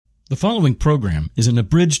The following program is an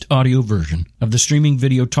abridged audio version of the streaming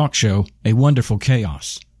video talk show A Wonderful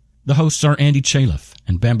Chaos. The hosts are Andy Chaliff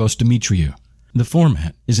and Bambos Dimitriou. The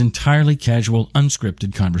format is entirely casual,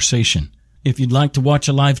 unscripted conversation. If you'd like to watch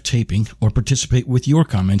a live taping or participate with your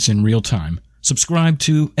comments in real time, subscribe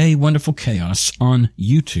to A Wonderful Chaos on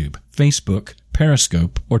YouTube, Facebook,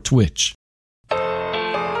 Periscope, or Twitch.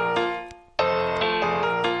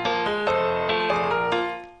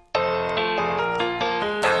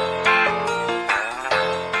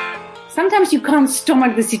 Sometimes you can't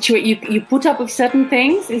stomach the situation. You put up with certain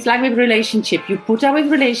things. It's like with relationship. You put up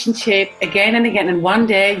with relationship again and again. And one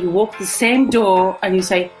day you walk the same door and you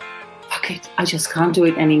say, fuck it, I just can't do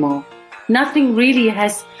it anymore. Nothing really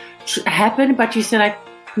has happened, but you say like,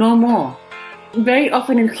 no more. Very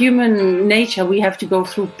often in human nature, we have to go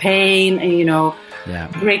through pain and,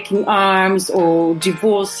 breaking arms or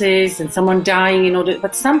divorces and someone dying in order.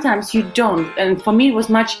 But sometimes you don't. And for me, it was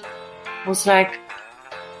like,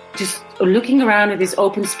 just looking around at this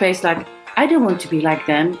open space like, I don't want to be like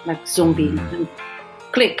them, like zombie. And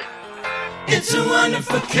click. It's a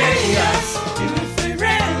wonderful chaos, beautifully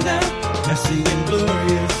random, messy and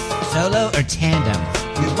glorious. Solo or tandem?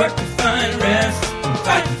 We work to find rest, and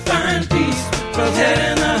fight to find peace, both head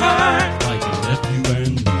and the heart, Like a nephew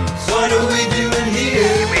and niece. What are we doing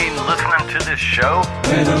here? You mean listening to this show?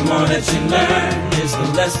 Where the more that you learn is the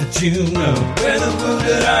less that you know. Where the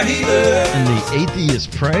wounded are healed. And the atheists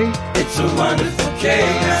pray. It's a wonderful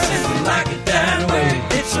chaos, and we like it that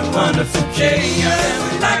way. It's a wonderful chaos,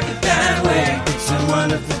 and we like it that way. It's a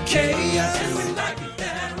wonderful chaos, and we like it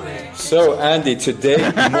that way. So, Andy, today,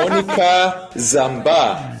 Monika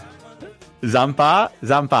Zampa. Zampa.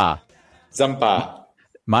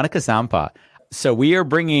 Monika Zampa. So we are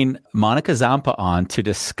bringing Monika Zampa on to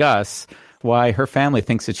discuss why her family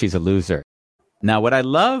thinks that she's a loser. Now, what I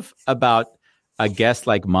love about a guest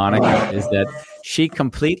like Monika is that she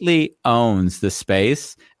completely owns the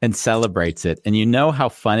space and celebrates it. And you know how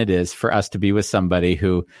fun it is for us to be with somebody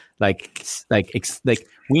who, like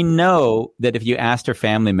we know that if you asked her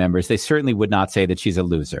family members, they certainly would not say that she's a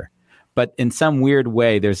loser. But in some weird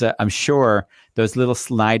way, I'm sure those little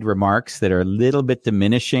snide remarks that are a little bit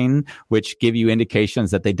diminishing, which give you indications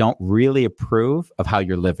that they don't really approve of how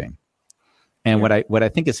you're living. And what I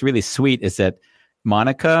think is really sweet is that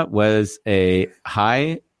Monika was a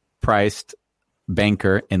high-priced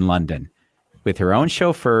banker in London with her own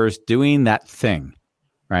chauffeurs doing that thing,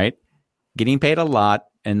 right? Getting paid a lot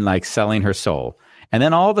and like selling her soul. And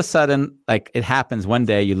then all of a sudden, like it happens one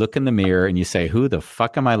day, you look in the mirror and you say, who the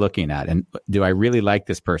fuck am I looking at? And do I really like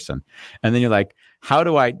this person? And then you're like, how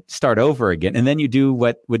do I start over again? And then you do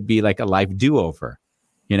what would be like a life do-over,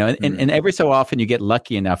 and every so often you get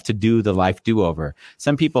lucky enough to do the life do-over.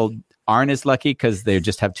 Some people aren't as lucky because they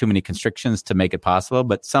just have too many constrictions to make it possible.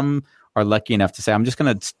 But some are lucky enough to say, I'm just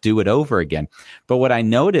going to do it over again. But what I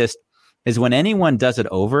noticed is when anyone does it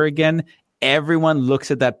over again, everyone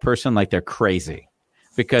looks at that person like they're crazy.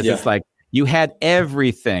 Because it's like, you had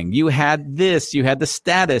everything. You had this, you had the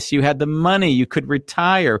status, you had the money, you could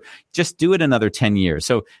retire. Just do it another 10 years.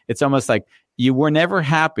 So it's almost like you were never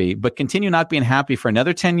happy, but continue not being happy for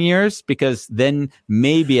another 10 years, because then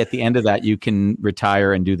maybe at the end of that, you can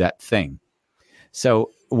retire and do that thing.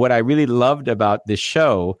 So what I really loved about this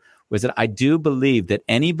show was that I do believe that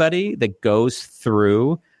anybody that goes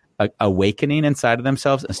through awakening inside of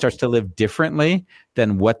themselves and starts to live differently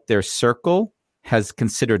than what their circle has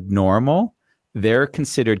considered normal, they're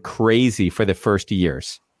considered crazy for the first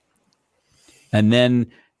years.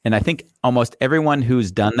 And I think almost everyone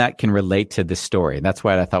who's done that can relate to this story. And that's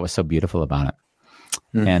what I thought was so beautiful about it.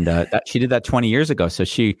 And she did that 20 years ago. So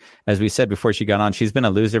she, as we said before she got on, she's been a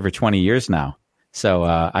loser for 20 years now. So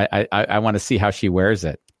I want to see how she wears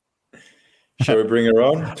it. Shall we bring her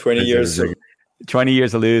on? 20 years. 20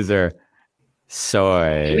 years a loser.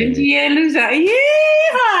 Soy. 20-year loser.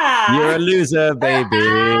 Yeah. You're a loser,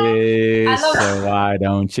 baby. So why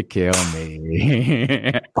don't you kill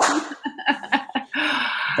me?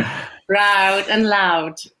 Proud and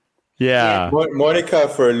loud. Yeah. Monika,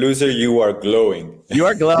 for a loser, you are glowing. You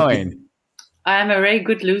are glowing. I'm a very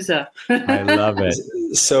good loser. I love it.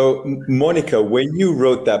 So, Monika, when you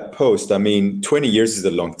wrote that post, 20 years is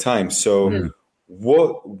a long time. So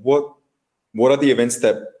what are the events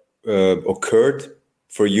that occurred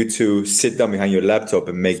for you to sit down behind your laptop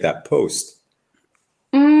and make that post?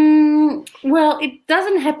 Well, it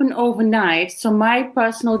doesn't happen overnight. So my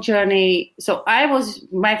personal journey,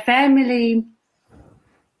 my family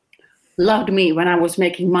loved me when I was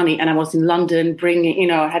making money and I was in London,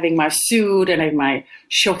 having my suit and having my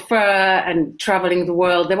chauffeur and traveling the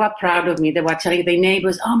world. They were proud of me. They were telling their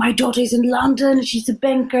neighbors, "Oh, my daughter is in London. She's a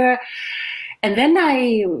banker." And then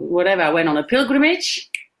I went on a pilgrimage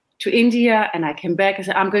to India and I came back and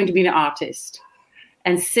said, "I'm going to be an artist."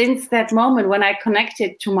 And since that moment, when I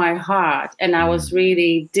connected to my heart and I was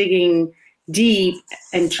really digging deep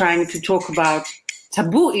and trying to talk about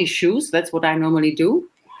taboo issues, that's what I normally do,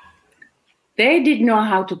 they didn't know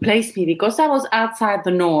how to place me because I was outside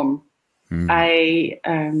the norm. I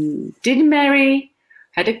didn't marry,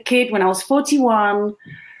 had a kid when I was 41,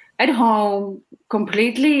 at home,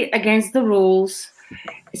 completely against the rules.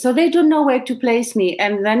 So they don't know where to place me.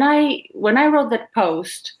 And then when I wrote that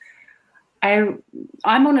post, I'm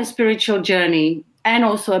on a spiritual journey and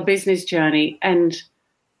also a business journey, and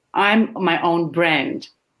I'm my own brand.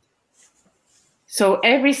 So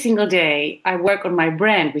every single day I work on my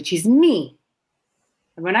brand, which is me.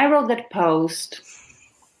 And when I wrote that post,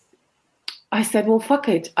 I said, well, fuck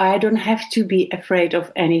it. I don't have to be afraid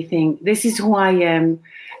of anything. This is who I am.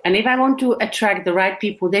 And if I want to attract the right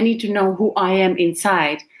people, they need to know who I am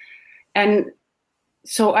inside. And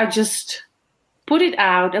so I just put it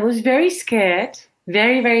out. I was very scared,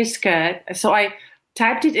 very, very scared. So I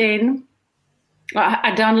typed it in.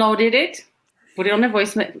 I downloaded it, put it on a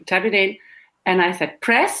voice, typed it in, and I said,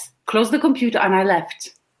 press, close the computer, and I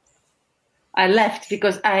left. I left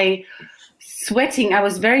because sweating. I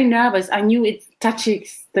was very nervous. I knew it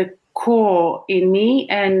touches the core in me,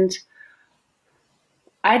 and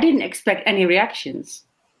I didn't expect any reactions.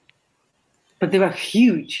 But they were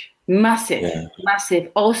huge,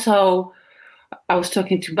 massive. Also, I was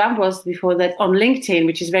talking to Bambos before that on LinkedIn,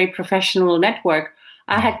 which is a very professional network.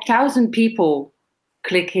 I had 1,000 people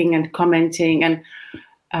clicking and commenting, and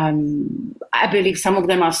I believe some of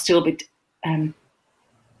them are still a bit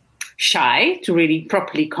shy to really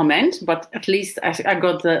properly comment, but at least I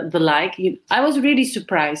got the like. I was really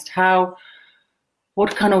surprised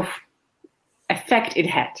what kind of effect it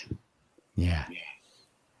had. Yeah.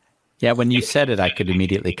 Yeah, when you said it, I could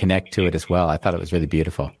immediately connect to it as well. I thought it was really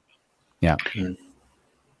beautiful. Yeah.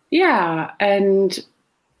 Yeah, and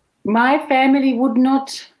my family would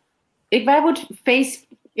not, if I would face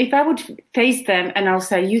them and I'll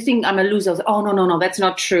say, you think I'm a loser? I'll say, oh, no, that's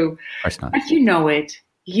not true. Of course not. But you know it.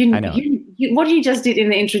 I know. What you just did in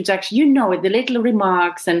the introduction, you know it, the little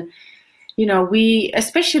remarks. And, we,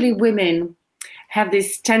 especially women, have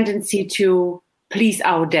this tendency to please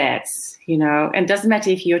our dads, and it doesn't matter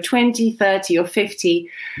if you're 20, 30 or 50.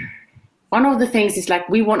 One of the things is like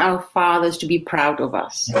we want our fathers to be proud of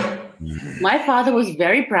us. My father was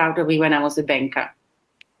very proud of me when I was a banker.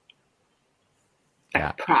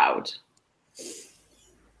 Yeah. Proud.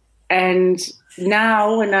 And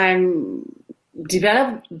now when I'm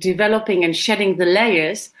developing and shedding the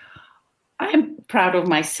layers, I'm proud of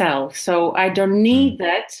myself. So I don't need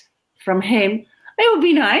that from him. It would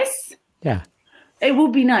be nice. Yeah. It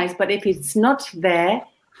would be nice. But if it's not there,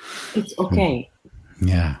 it's okay.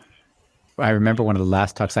 Yeah. I remember one of the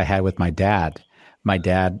last talks I had with my dad. My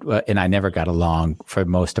dad and I never got along for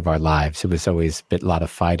most of our lives. It was always a lot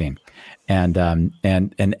of fighting. And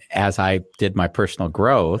as I did my personal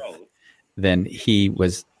growth, then he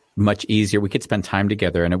was much easier. We could spend time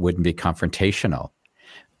together and it wouldn't be confrontational.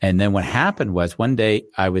 And then what happened was one day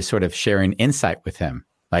I was sort of sharing insight with him,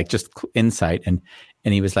 like just insight. And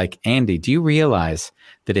he was like, Andy, do you realize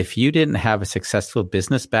that if you didn't have a successful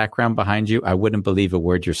business background behind you, I wouldn't believe a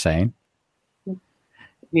word you're saying?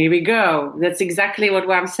 Here we go. That's exactly what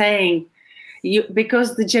I'm saying.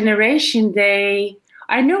 Because the generation,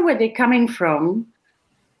 I know where they're coming from.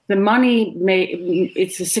 The money,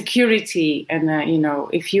 it's a security. And,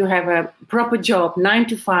 if you have a proper job, 9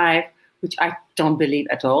 to 5, which I don't believe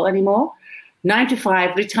at all anymore, 9 to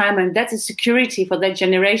 5, retirement, that's a security for that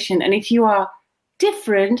generation. And if you are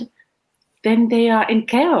different, then they are in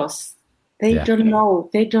chaos. They don't know.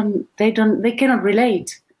 They cannot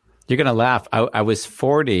relate. You're going to laugh. I was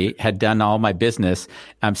 40, had done all my business.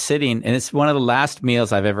 I'm sitting, and it's one of the last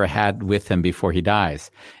meals I've ever had with him before he dies.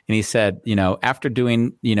 And he said, after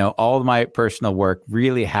doing, all of my personal work,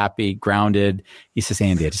 really happy, grounded, he says,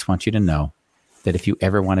 Andy, I just want you to know that if you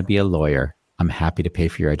ever want to be a lawyer, I'm happy to pay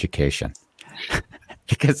for your education.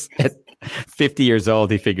 Because at 50 years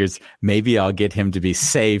old, he figures maybe I'll get him to be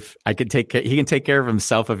safe. He can take care of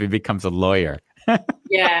himself if he becomes a lawyer.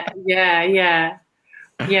 Yeah.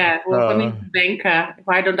 Yeah, well, I'm a banker.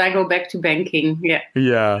 Why don't I go back to banking? Yeah.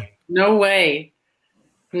 Yeah. No way,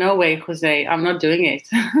 Jose. I'm not doing it.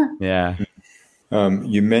 Yeah.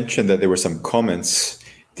 You mentioned that there were some comments.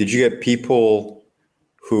 Did you get people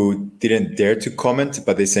who didn't dare to comment,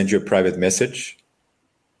 but they sent you a private message?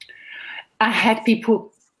 I had people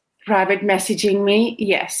private messaging me.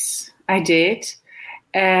 Yes, I did.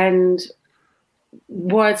 And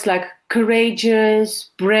words like courageous,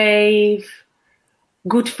 brave,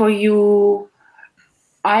 good for you.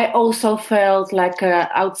 I also felt like an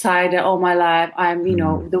outsider all my life. I'm,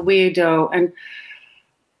 the weirdo. And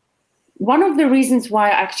one of the reasons why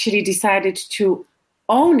I actually decided to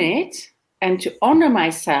own it and to honor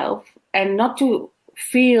myself and not to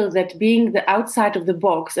feel that being the outside of the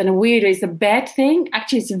box and a weirdo is a bad thing,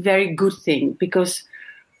 actually it's a very good thing, because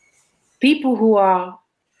people who are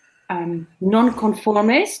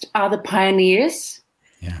non-conformist are the pioneers.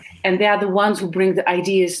 Yeah. And they are the ones who bring the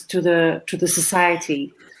ideas to the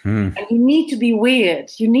society. And you need to be weird.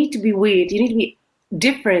 You need to be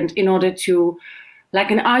different in order to, like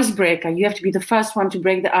an icebreaker. You have to be the first one to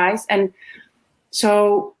break the ice. And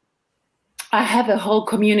so I have a whole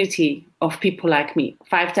community of people like me,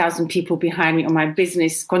 5,000 people behind me on my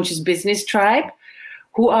conscious business tribe,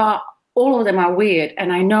 who are, all of them are weird.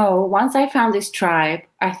 And I know once I found this tribe,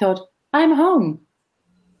 I thought, I'm home.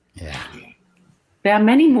 Yeah. There are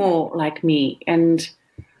many more like me, and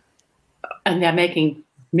they're making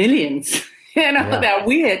millions. They're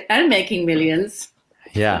weird and making millions.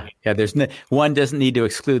 Yeah. There's one doesn't need to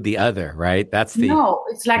exclude the other, right? No,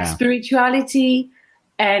 it's like spirituality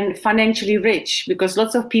and financially rich, because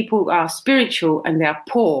lots of people are spiritual and they're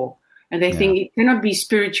poor, and they think it cannot be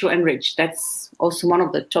spiritual and rich. That's also one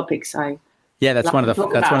of the topics that's one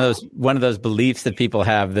of those beliefs that people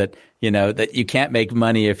have, that that you can't make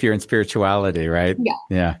money if you're in spirituality, right?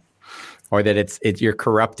 Yeah. Or that you're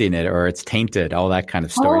corrupting it, or it's tainted, all that kind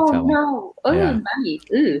of storytelling. Oh no! Money.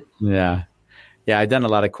 Ooh. Yeah. I've done a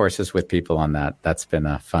lot of courses with people on that. That's been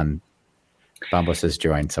a fun. Bambos has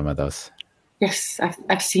joined some of those. Yes,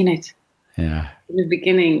 I've seen it. Yeah. In the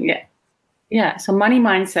beginning, yeah. So money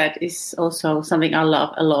mindset is also something I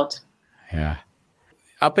love a lot. Yeah.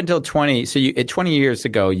 Up until 20, so 20 years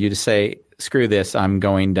ago, you'd say, screw this, I'm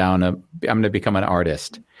going to become an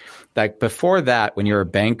artist. Like before that, when you're a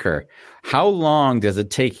banker, how long does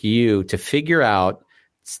it take you to figure out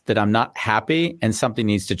that I'm not happy and something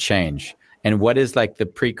needs to change? And what is like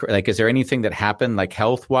is there anything that happened like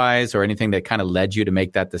health-wise or anything that kind of led you to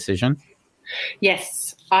make that decision?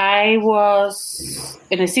 Yes, I was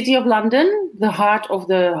in the city of London, the heart of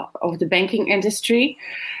the banking industry.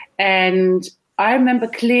 And I remember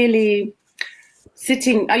clearly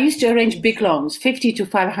I used to arrange big loans, $50 to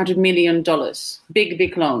 $500 million,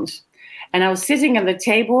 big loans. And I was sitting at the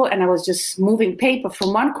table and I was just moving paper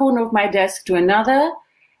from one corner of my desk to another.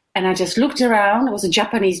 And I just looked around. It was a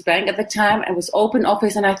Japanese bank at the time. It was open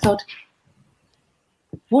office. And I thought,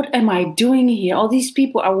 what am I doing here? All these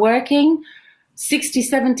people are working 60,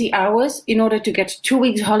 70 hours in order to get 2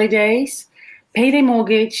 weeks holidays, pay their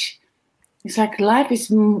mortgage. It's like life is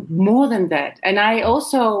more than that. And I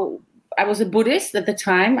was a Buddhist at the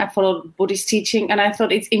time. I followed Buddhist teaching, and I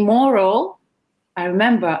thought it's immoral. I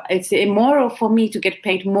remember it's immoral for me to get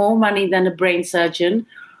paid more money than a brain surgeon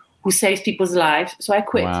who saves people's lives. So I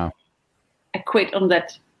quit. Wow. I quit on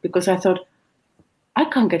that because I thought, I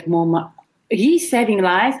can't get more money. He's saving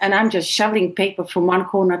lives, and I'm just shoveling paper from one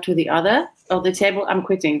corner to the other of the table. I'm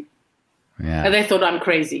quitting. Yeah. And they thought I'm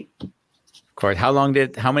crazy. Court, how long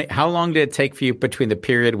did it take for you between the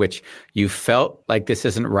period which you felt like this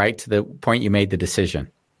isn't right to the point you made the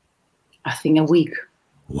decision? I think a week.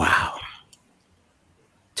 Wow.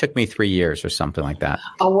 Took me 3 years or something like that.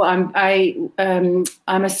 Oh, I'm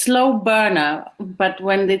a slow burner, but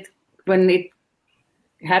when it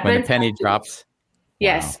happens, when the penny drops.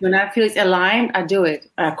 Yes, wow. When I feel it's aligned, I do it.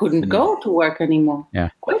 I couldn't go to work anymore. Yeah.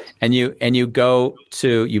 Quit. And you go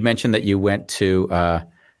to. You mentioned that you went to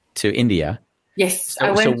India. Yes,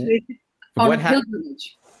 I went to it on a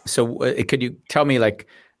pilgrimage. So could you tell me, like,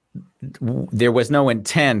 there was no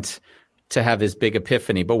intent to have this big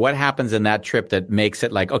epiphany, but what happens in that trip that makes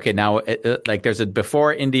it like, okay, now like there's a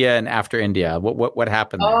before India and after India? What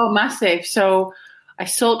happened there? Oh, massive. So I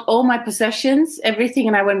sold all my possessions, everything,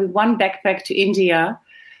 and I went with one backpack to India.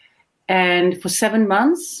 And for 7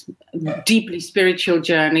 months, deeply spiritual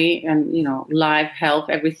journey and, life, health,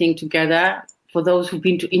 everything together. For those who've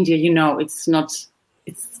been to India,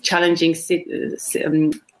 it's challenging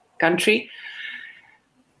country.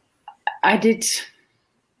 I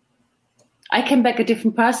came back a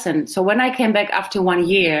different person. So when I came back after 1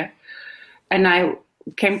 year and I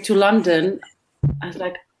came to London, I was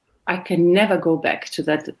like, I can never go back to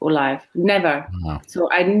that life. Never. Wow. So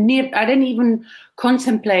I didn't even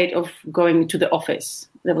contemplate of going to the office.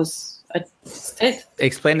 That was it.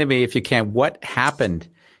 Explain to me, if you can, what happened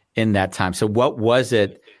in that time. So what was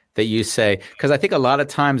it that you say? Because I think a lot of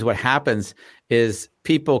times what happens is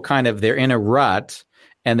people they're in a rut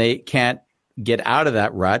and they can't get out of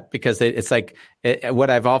that rut because it's like what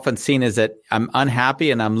I've often seen is that I'm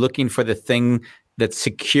unhappy and I'm looking for the thing that's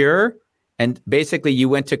secure. And basically you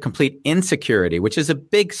went to complete insecurity, which is a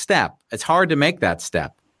big step. It's hard to make that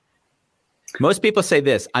step. Most people say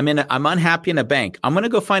this, I'm unhappy in a bank. I'm going to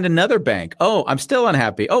go find another bank. Oh, I'm still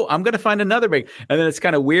unhappy. Oh, I'm going to find another bank. And then it's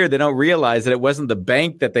kind of weird. They don't realize that it wasn't the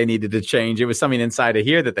bank that they needed to change. It was something inside of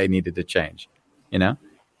here that they needed to change, you know?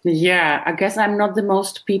 Yeah, I guess I'm not the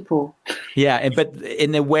most people. Yeah, but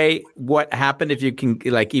in a way, what happened, if you can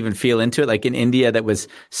even feel into it, like in India, that was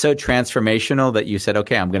so transformational that you said,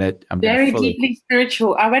 okay, I'm gonna very deeply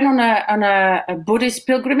spiritual. I went on a Buddhist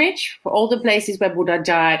pilgrimage for all the places where Buddha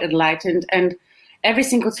died, enlightened, and every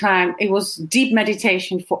single time it was deep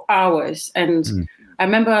meditation for hours. And I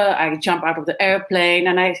remember I jumped out of the airplane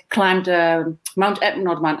and I climbed not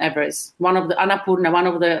Mount Everest, one of the Annapurna, one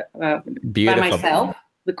of the by myself.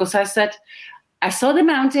 Because I said, I saw the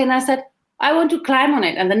mountain, I said, I want to climb on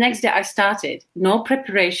it. And the next day I started, no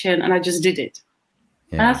preparation, and I just did it.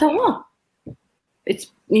 Yeah. And I thought,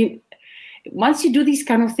 once you do these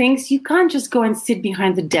kind of things, you can't just go and sit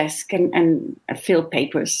behind the desk and fill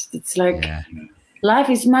papers. It's like life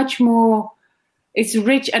is much more, it's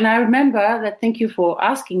rich. And I remember that, thank you for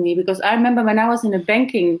asking me, because I remember when I was in the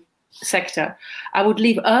banking sector, I would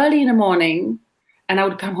leave early in the morning and I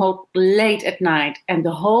would come home late at night, and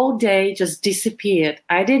the whole day just disappeared.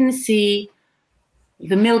 I didn't see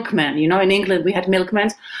the milkman. You know, in England we had milkmen.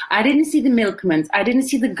 I didn't see the milkmen. I didn't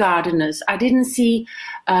see the gardeners. I didn't see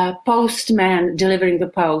postman delivering the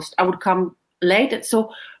post. I would come late.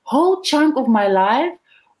 So whole chunk of my life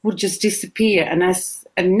would just disappear.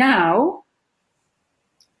 And now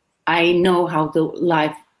I know how the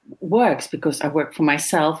life works because I work for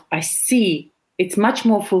myself. I see it's much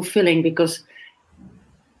more fulfilling because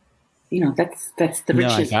that's the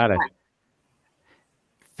richest. No, I got it.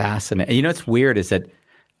 Fascinating. You know, what's weird is that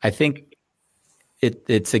I think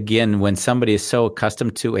it's again, when somebody is so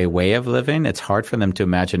accustomed to a way of living, it's hard for them to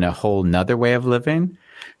imagine a whole nother way of living.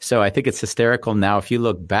 So I think it's hysterical now. If you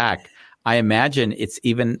look back, I imagine it's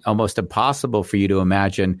even almost impossible for you to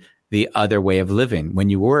imagine the other way of living when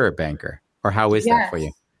you were a banker. Or how is that for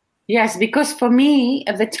you? Yes, because for me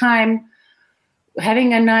at the time,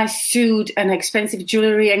 having a nice suit and expensive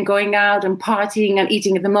jewelry and going out and partying and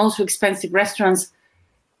eating at the most expensive restaurants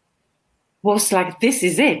was like, this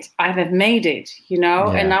is it. I have made it,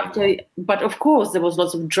 And but of course there was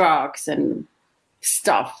lots of drugs and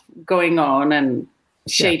stuff going on and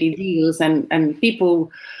shady deals and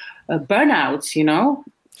people burnouts,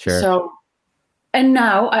 Sure. So, and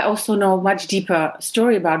now I also know much deeper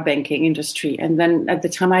story about banking industry. And then at the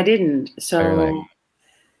time I didn't. So. Totally.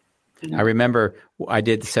 I remember I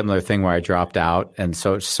did a similar thing where I dropped out and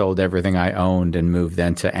so sold everything I owned and moved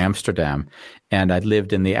then to Amsterdam. And I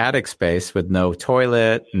lived in the attic space with no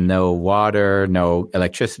toilet, no water, no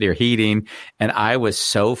electricity or heating. And I was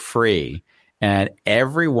so free. And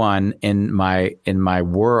everyone in my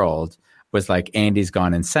world was like, Andy's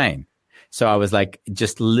gone insane. So I was like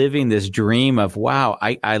just living this dream of, wow,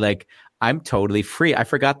 I'm totally free. I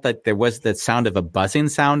forgot that there was that sound of a buzzing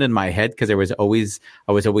sound in my head because I was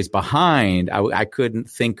always behind. I couldn't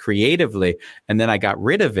think creatively. And then I got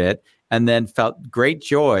rid of it and then felt great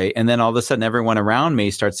joy. And then all of a sudden everyone around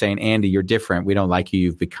me starts saying, Andy, you're different. We don't like who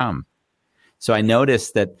you've become. So I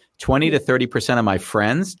noticed that 20 to 30% of my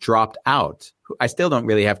friends dropped out. I still don't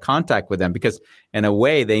really have contact with them because in a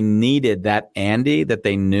way they needed that Andy that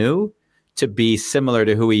they knew to be similar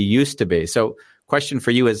to who he used to be. So question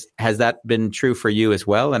for you is, has that been true for you as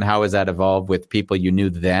well? And how has that evolved with people you knew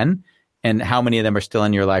then? And how many of them are still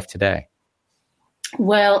in your life today?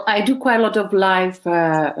 Well, I do quite a lot of live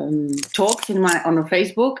talks on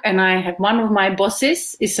Facebook. And I have one of my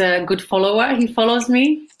bosses is a good follower. He follows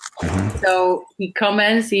me. Mm-hmm. So he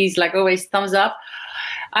comments. He's like always thumbs up.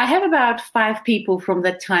 I have about 5 people from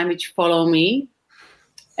that time which follow me.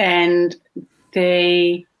 And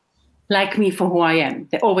they like me for who I am.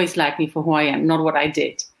 They always like me for who I am, not what I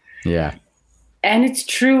did. Yeah. And it's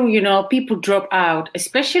true, people drop out,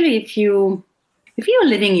 especially if you're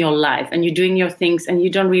living your life and you're doing your things and you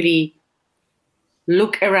don't really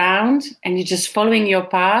look around and you're just following your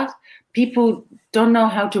path. People don't know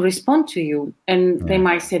how to respond to you. And they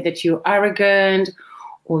might say that you're arrogant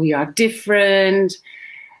or you are different.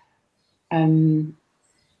 And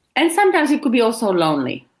sometimes it could be also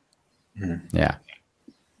lonely. Yeah.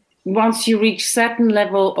 Once you reach certain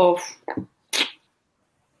level of,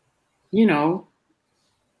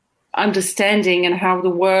 understanding and how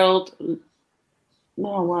the world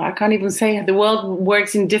well, I can't even say the world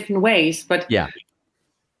works in different ways, but Yeah.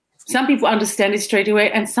 some people understand it straight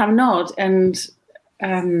away and some not. And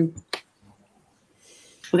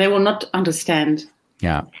they will not understand.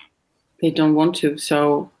 Yeah. They don't want to.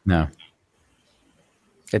 So No.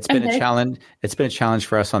 It's been a challenge. It's been a challenge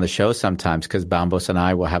for us on the show sometimes because Bambos and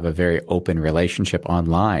I will have a very open relationship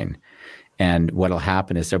online. And what'll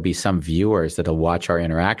happen is there'll be some viewers that'll watch our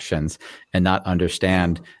interactions and not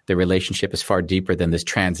understand the relationship is far deeper than this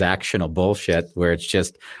transactional bullshit where it's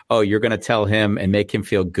just, oh, you're going to tell him and make him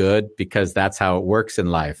feel good because that's how it works in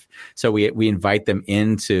life. So we invite them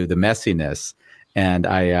into the messiness. And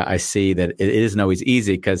I see that it isn't always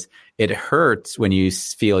easy because it hurts when you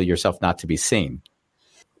feel yourself not to be seen.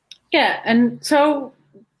 yeah, and so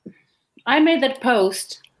I made that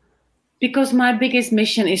post because my biggest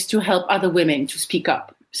mission is to help other women to speak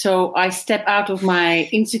up. So I step out of my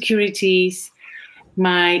insecurities,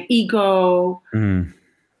 my ego,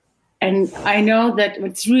 and I know that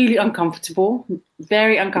it's really uncomfortable,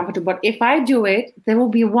 very uncomfortable. But if I do it, there will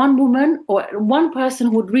be one woman or one person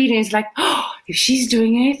who would read it and is like, oh, if she's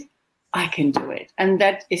doing it, I can do it. And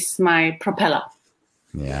that is my propeller.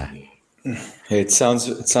 Yeah. It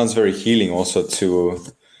sounds very healing also to,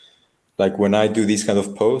 like when I do these kind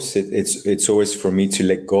of posts, it's always for me to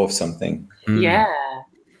let go of something. Yeah,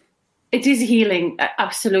 it is healing.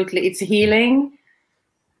 Absolutely. It's healing.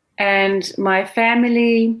 And my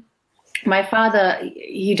family, my father,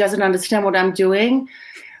 he doesn't understand what I'm doing.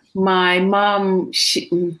 My mom,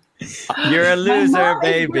 You're a loser,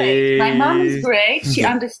 baby. My mom is great. She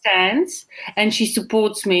understands and she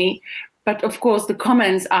supports me. But of course, the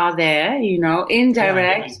comments are there,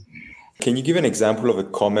 indirect. Yeah. Can you give an example of a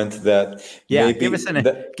comment that maybe give us a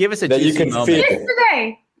that juicy you can moment. feel?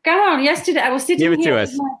 Yesterday, come on, yesterday I was sitting Give it here to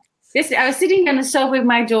us. I was sitting on the sofa with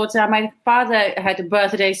my daughter. My father had a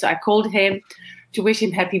birthday, so I called him to wish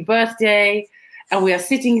him happy birthday. And we are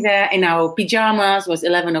sitting there in our pajamas. It was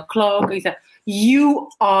 11 o'clock. He said, "You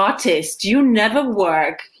artist, you never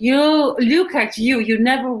work. You look at you, you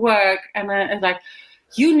never work." And I was like,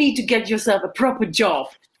 "You need to get yourself a proper job."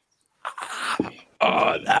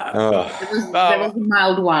 Oh, no. That was a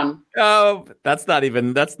mild one. Oh, that's not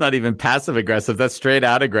even passive aggressive. That's straight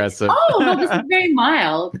out aggressive. Oh, no, this is very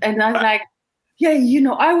mild. And I was like, yeah,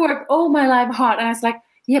 I work all my life hard. And I was like,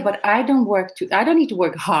 yeah, but I don't need to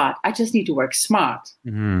work hard. I just need to work smart.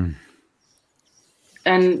 Mm-hmm.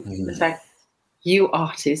 And it's like, you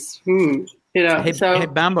artist. Hey, so hey,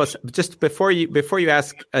 Bambos, just before you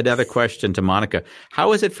ask another question to Monika,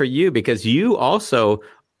 how is it for you? Because you also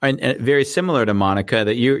are very similar to Monika,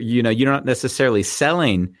 that you're not necessarily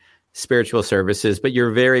selling spiritual services, but you're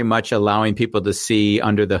very much allowing people to see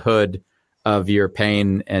under the hood of your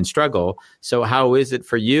pain and struggle. So how is it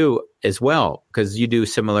for you as well? Because you do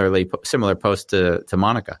similar posts to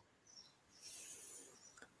Monika.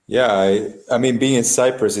 Yeah, I mean, being in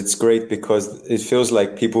Cyprus, it's great because it feels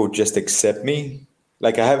like people just accept me.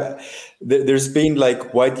 Like there's been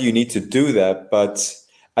like, why do you need to do that? But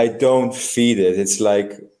I don't feed it. It's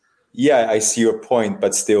like, yeah, I see your point,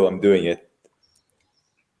 but still I'm doing it.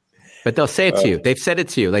 But they'll say it to you. They've said it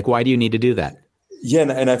to you. Like, why do you need to do that? Yeah,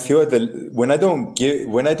 and I feel that when I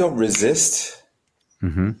don't resist,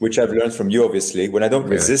 which I've learned from you, obviously, when I don't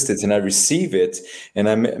resist it and I receive it and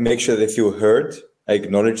I make sure they feel heard, I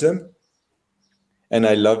acknowledge them, and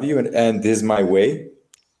I love you, and this is my way,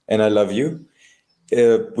 and I love you.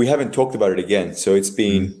 We haven't talked about it again, so it's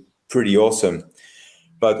been pretty awesome.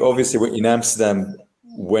 But obviously, in Amsterdam,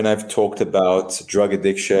 when I've talked about drug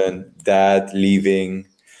addiction, dad leaving,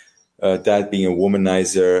 dad being a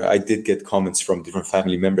womanizer, I did get comments from different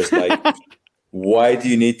family members like, why do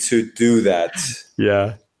you need to do that?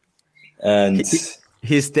 Yeah. And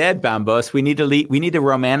he's dead, Bambos. We need to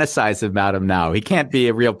romanticize about him now. He can't be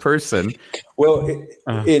a real person. Well,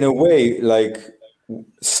 in a way, like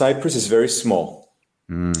Cyprus is very small.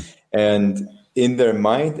 And in their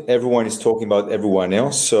mind, everyone is talking about everyone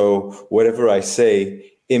else. So whatever I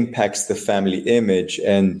say impacts the family image.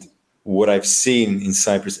 And what I've seen in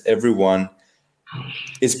Cyprus, everyone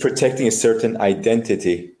is protecting a certain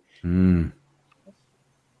identity. And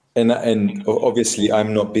obviously,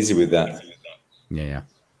 I'm not busy with that. Yeah.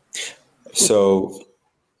 So,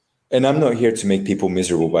 and I'm not here to make people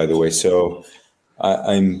miserable, by the way. So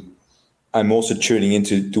I'm also tuning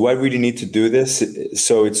into, do I really need to do this?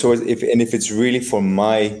 So it's always, if it's really for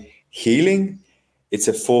my healing, it's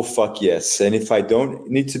a full fuck yes. And if I don't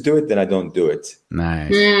need to do it, then I don't do it.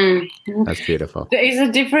 Nice. That's beautiful. There is a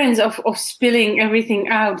difference of spilling everything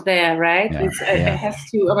out there, right? Yeah. It has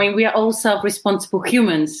to, we are all self-responsible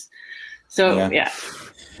humans. So, yeah.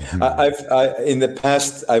 In the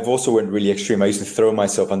past, I've also went really extreme. I used to throw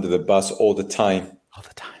myself under the bus all the time.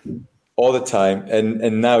 All the time.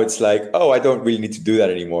 And now it's like, oh, I don't really need to do that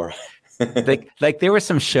anymore. like there were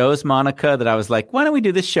some shows, Monica, that I was like, why don't we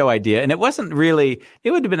do this show idea? And it wasn't really,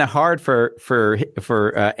 it would have been hard for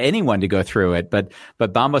anyone to go through it. But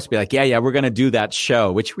Bambos would be like, yeah, we're going to do that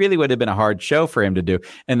show, which really would have been a hard show for him to do.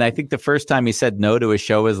 And I think the first time he said no to a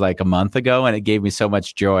show was like a month ago, and it gave me so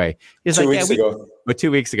much joy. He's 2 like, weeks ago. Or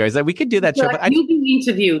 2 weeks ago. He's like, we could do that show. But you being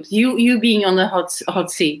interviewed, you being on the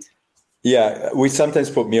hot seat. Yeah, we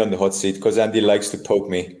sometimes put me on the hot seat because Andy likes to poke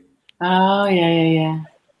me. Oh, yeah.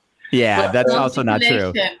 Yeah, But that's also not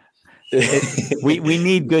true. We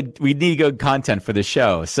need good content for the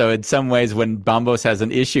show. So in some ways, when Bambos has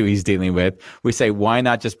an issue he's dealing with, we say, why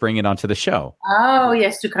not just bring it onto the show? Oh,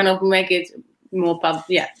 yes, to kind of make it more public.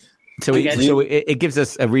 Yeah. So it gives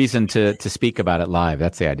us a reason to speak about it live.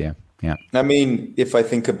 That's the idea. Yeah. I mean, if I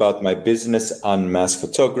think about my business, Unmasked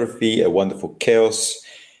Photography, A Wonderful Chaos,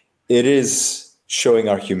 it is showing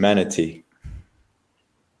our humanity.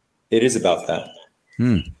 It is about that.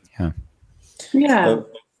 Yeah.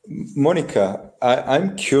 Monica,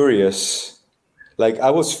 I'm curious. Like, I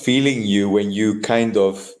was feeling you when you kind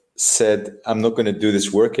of said, I'm not going to do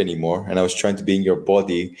this work anymore. And I was trying to be in your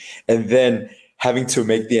body. And then having to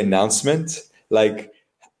make the announcement, like,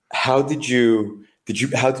 how did you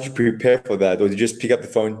prepare for that? Or did you just pick up the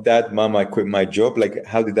phone, Dad, Mom, I quit my job? Like,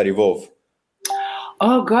 how did that evolve?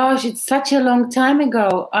 Oh, gosh, it's such a long time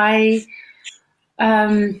ago.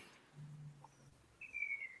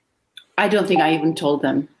 I don't think I even told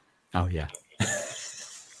them. Oh, yeah.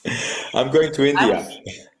 I'm going to India.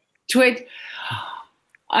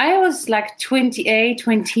 I was like 28,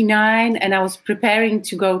 29, and I was preparing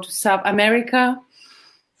to go to South America.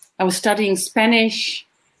 I was studying Spanish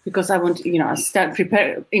because I want, I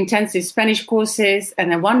prepare intensive Spanish courses.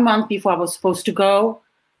 And then 1 month before I was supposed to go,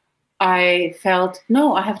 I felt,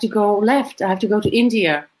 no, I have to go left. I have to go to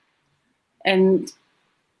India. And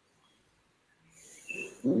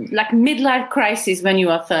like midlife crisis when you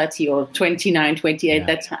are 30 or 29, 28,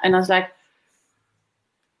 that time. And I was like,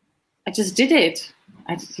 I just did it.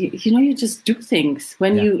 You just do things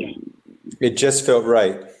when it just felt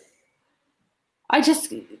right.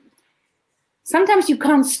 Sometimes you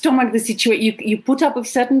can't stomach the situation. You put up with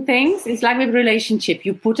certain things. It's like with relationship.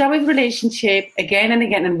 You put up with relationship again and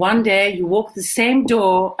again. And one day you walk the same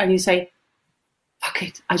door and you say, fuck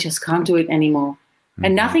it, I just can't do it anymore. Mm-hmm.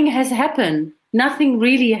 And nothing has happened. Nothing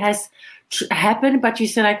really has happened, but you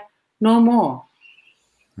say like, no more.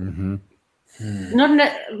 Mm-hmm.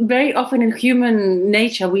 Not very often in human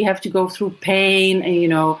nature, we have to go through pain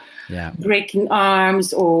and, breaking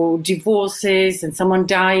arms or divorces and someone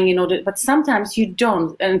dying in order, but sometimes you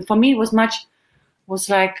don't. And for me, it was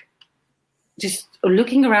like just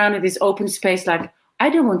looking around at this open space, like, I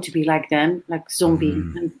don't want to be like them, like zombie,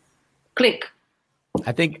 and click.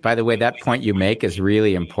 I think, by the way, that point you make is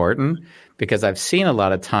really important because I've seen a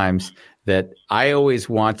lot of times that I always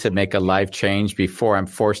want to make a life change before I'm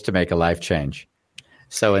forced to make a life change.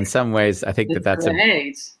 So in some ways, I think that's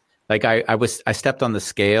like I stepped on the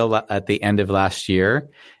scale at the end of last year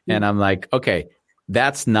and I'm like, okay,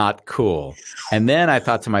 that's not cool. And then I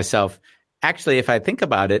thought to myself, actually, if I think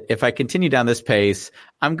about it, if I continue down this pace,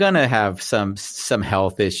 I'm going to have some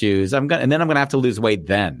health issues. And then I'm going to have to lose weight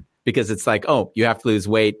then. Because it's like, oh, you have to lose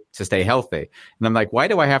weight to stay healthy. And I'm like, why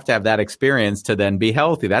do I have to have that experience to then be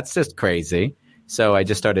healthy? That's just crazy. So I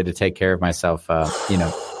just started to take care of myself,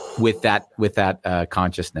 with that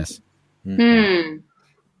consciousness. Yeah.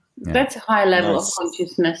 That's a high level of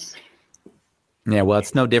consciousness. Yeah, well,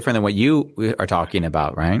 it's no different than what you are talking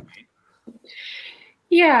about, right?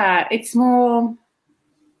 Yeah, it's more,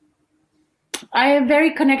 I am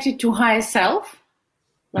very connected to higher self.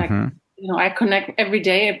 Like, I connect every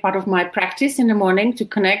day, a part of my practice in the morning to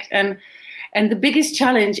connect. And the biggest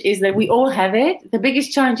challenge is that we all have it. The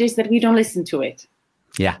biggest challenge is that we don't listen to it.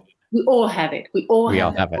 Yeah. We all have it. We all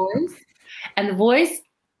have that voice. And the voice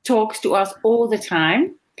talks to us all the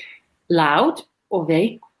time, loud or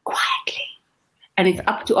very quietly. And it's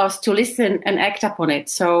up to us to listen and act upon it.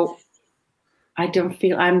 So I don't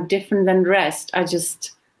feel I'm different than the rest. I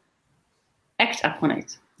just act upon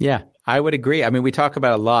it. Yeah. I would agree. I mean, we talk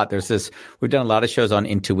about a lot. We've done a lot of shows on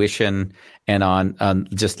intuition and on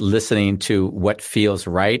just listening to what feels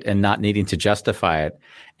right and not needing to justify it.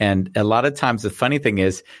 And a lot of times the funny thing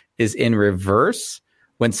is in reverse,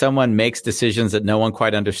 when someone makes decisions that no one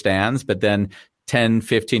quite understands, but then 10,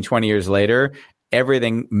 15, 20 years later,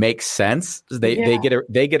 everything makes sense. They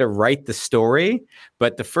get to write the story.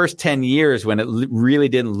 But the first 10 years when it really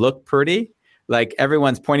didn't look pretty, like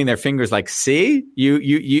everyone's pointing their fingers like, see,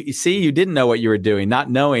 you see, you didn't know what you were doing, not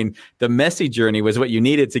knowing the messy journey was what you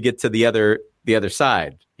needed to get to the other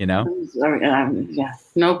side, you know? Yeah,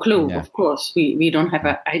 no clue. Yeah. Of course, we don't have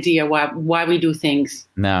an idea why we do things.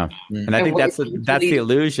 No. And I think that's the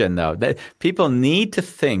illusion, though, that people need to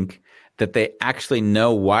think that they actually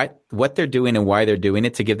know what they're doing and why they're doing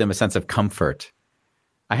it to give them a sense of comfort.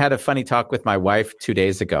 I had a funny talk with my wife 2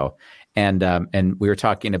 days ago, and we were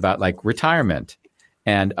talking about like retirement,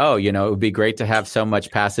 and it would be great to have so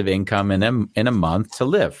much passive income in a month to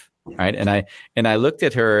live, right? And I looked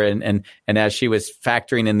at her, and as she was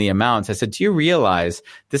factoring in the amounts, I said, "Do you realize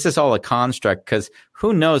this is all a construct? Because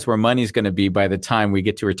who knows where money's going to be by the time we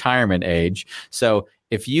get to retirement age? So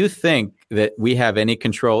if you think that we have any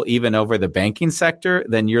control even over the banking sector,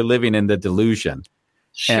 then you're living in the delusion."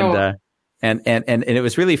 Sure. And it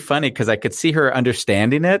was really funny because I could see her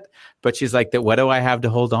understanding it, but she's like, "What do I have to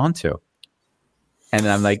hold on to?" And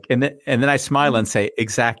I'm like, and then I smile and say,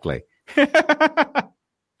 "Exactly."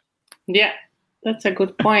 Yeah, that's a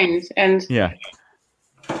good point. And yeah,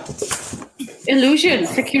 illusion,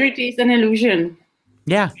 security is an illusion.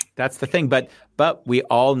 Yeah, that's the thing. But we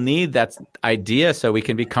all need that idea so we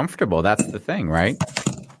can be comfortable. That's the thing, right?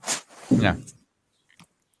 Yeah.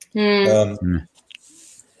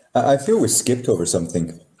 I feel we skipped over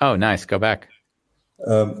something. Oh, nice. Go back.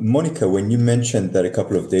 Monika, when you mentioned that a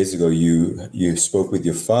couple of days ago, you spoke with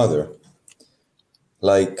your father,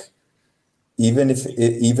 like even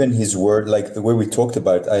his word, like the way we talked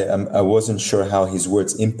about it, I wasn't sure how his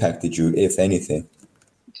words impacted you, if anything.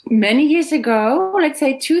 Many years ago, let's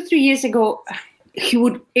say 2-3 years ago, he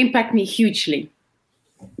would impact me hugely.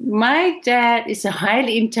 My dad is a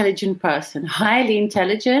highly intelligent person,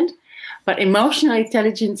 but emotional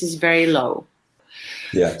intelligence is very low.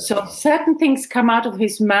 Yeah. So certain things come out of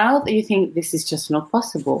his mouth and you think, this is just not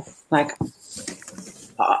possible. Like,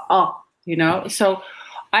 So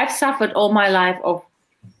I've suffered all my life of,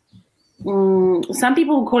 some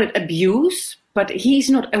people call it abuse, but he's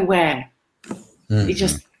not aware. Mm-hmm. He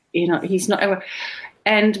just, he's not aware.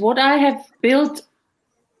 And what I have built,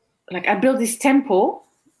 I built this temple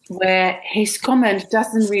where his comment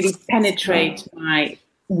doesn't really penetrate my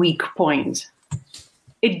weak point.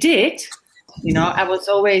 It did. I was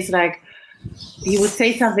always like, he would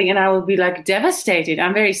say something and I would be like devastated.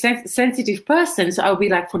 I'm a very sensitive person. So I would be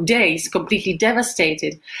like for days completely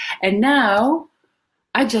devastated. And now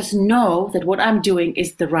I just know that what I'm doing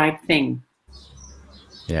is the right thing.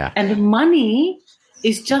 Yeah. And the money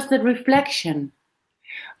is just that reflection.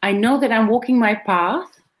 I know that I'm walking my path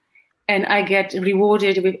and I get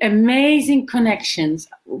rewarded with amazing connections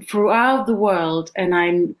throughout the world. And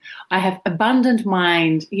I have abundant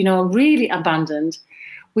mind, really abundant,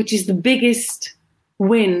 which is the biggest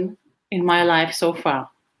win in my life so far,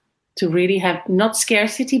 to really have not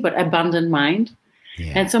scarcity, but abundant mind.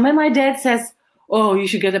 Yeah. And so when my dad says, "Oh, you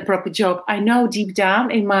should get a proper job," I know deep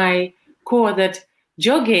down in my core that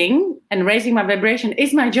jogging and raising my vibration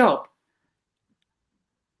is my job.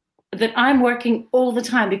 That I'm working all the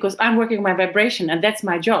time because I'm working my vibration and that's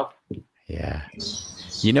my job. Yeah.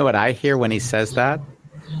 You know what I hear when he says that?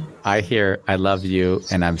 I hear, "I love you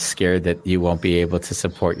and I'm scared that you won't be able to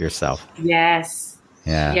support yourself." Yes.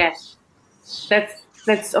 Yeah. Yes.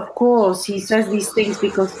 That's of course, he says these things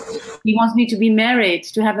because he wants me to be married,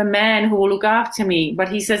 to have a man who will look after me. But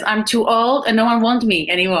he says, I'm too old and no one wants me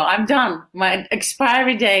anymore. I'm done. My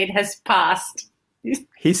expiry date has passed.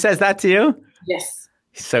 He says that to you? Yes.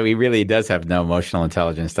 So he really does have no emotional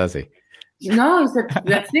intelligence, does he? No, he said,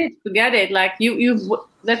 that's it. Forget it. Like you,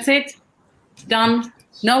 that's it. Done.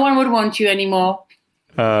 No one would want you anymore.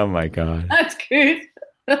 Oh my God. That's good.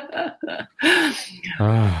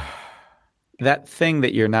 That thing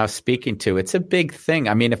that you're now speaking to, it's a big thing.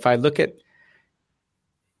 I mean, if I look at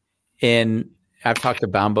I've talked to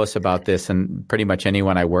Bambos about this and pretty much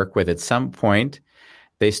anyone I work with, at some point,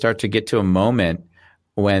 they start to get to a moment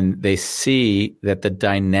when they see that the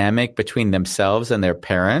dynamic between themselves and their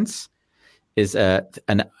parents is a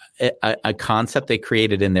concept they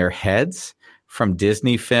created in their heads from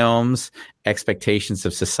Disney films, expectations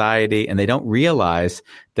of society, and they don't realize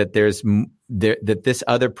that that this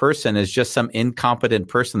other person is just some incompetent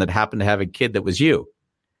person that happened to have a kid that was you.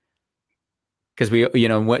 Because we,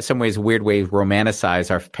 in some ways, weird ways,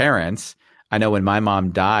 romanticize our parents. I know when my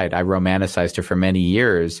mom died, I romanticized her for many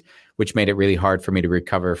years, which made it really hard for me to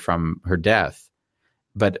recover from her death.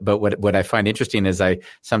 But what I find interesting is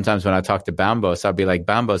sometimes when I talk to Bambos, I'll be like,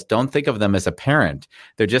 "Bambos, don't think of them as a parent.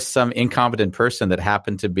 They're just some incompetent person that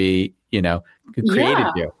happened to be, who created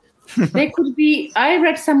you." They could be. I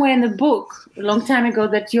read somewhere in the book a long time ago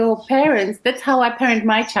that your parents, that's how I parent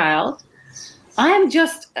my child. I am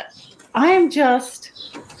just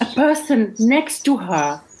a person next to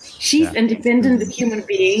her. She's independent human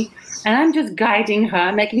being, and I'm just guiding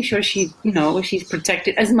her, making sure she's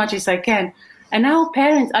protected as much as I can. And our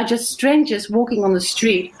parents are just strangers walking on the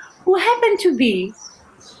street who happen to be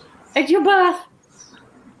at your birth.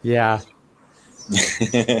 Yeah.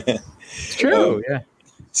 It's true. Yeah.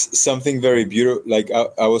 Something very beautiful. Like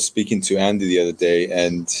I was speaking to Andy the other day,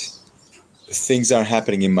 and things are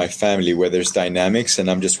happening in my family where there's dynamics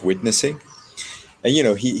and I'm just witnessing.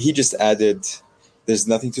 And, he just added, there's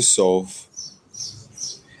nothing to solve.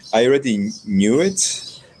 I already knew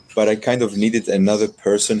it, but I kind of needed another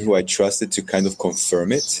person who I trusted to kind of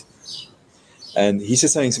confirm it. And he said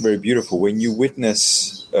something very beautiful. When you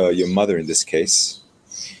witness your mother in this case,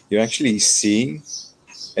 you're actually seeing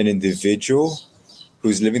an individual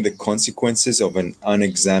who's living the consequences of an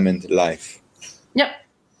unexamined life. Yep.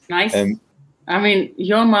 Nice.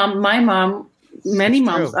 Your mom, my mom, many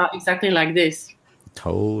moms are exactly like this.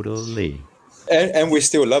 Totally. And we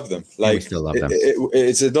still love them. Like, we still love them.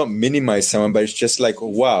 It's not minimize someone, but it's just like,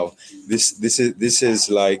 wow, this is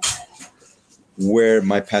like where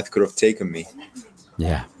my path could have taken me.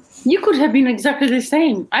 Yeah. You could have been exactly the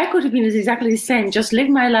same. I could have been exactly the same. Just live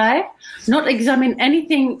my life, not examine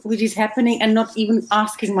anything which is happening, and not even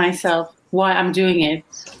asking myself why I'm doing it.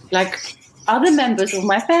 Like other members of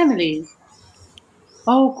my family.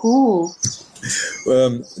 Oh, cool.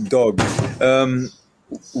 Dog.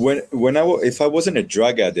 If I wasn't a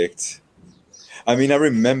drug addict, I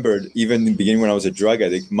remembered even in the beginning when I was a drug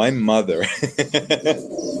addict, my mother.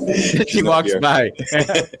 She walks by.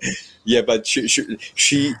 Yeah, but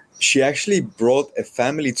she actually brought a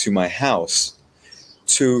family to my house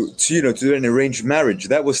to do an arranged marriage.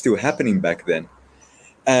 That was still happening back then.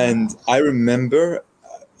 And I remember,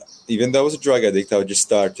 even though I was a drug addict, I just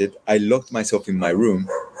started. I locked myself in my room,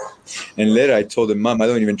 and later I told her, "Mom, I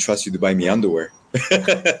don't even trust you to buy me underwear."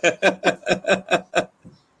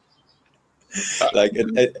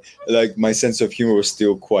 like my sense of humor was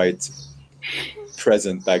still quite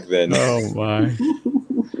present back then. Oh my.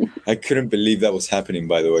 I couldn't believe that was happening,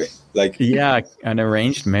 by the way. An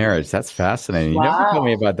arranged marriage. That's fascinating. Wow. You never told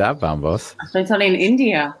me about that, Bambos. Especially in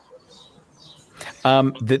India.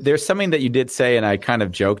 There's something that you did say, and I kind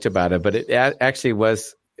of joked about it, but it actually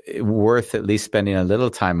was worth at least spending a little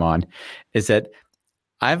time on, is that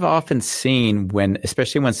I've often seen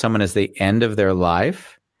especially when someone is the end of their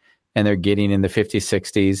life and they're getting in the 50s,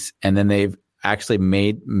 60s, and then they've actually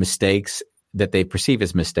made mistakes that they perceive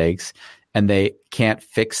as mistakes, and they can't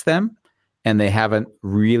fix them, and they haven't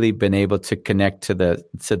really been able to connect to the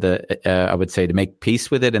I would say, to make peace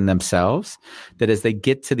with it in themselves, that as they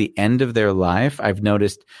get to the end of their life, I've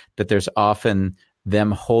noticed that there's often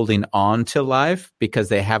them holding on to life because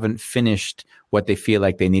they haven't finished what they feel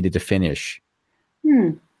like they needed to finish.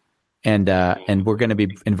 And we're going to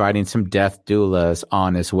be inviting some death doulas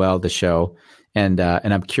on as well to show. And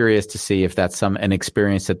I'm curious to see if that's an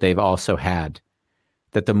experience that they've also had.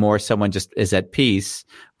 That the more someone just is at peace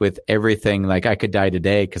with everything, like I could die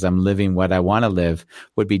today because I'm living what I want to live,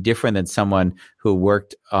 would be different than someone who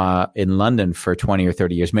worked in London for 20 or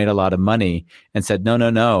 30 years, made a lot of money, and said,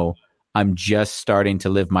 no, I'm just starting to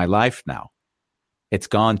live my life now. It's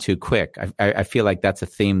gone too quick. I feel like that's a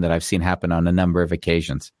theme that I've seen happen on a number of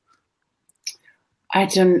occasions. I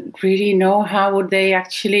don't really know how would they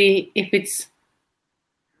actually, if it's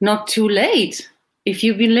not too late. If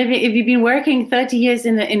you've been working 30 years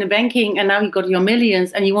in the banking and now you got your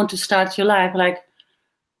millions and you want to start your life, like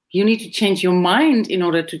you need to change your mind in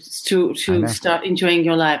order to start enjoying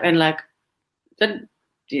your life, and like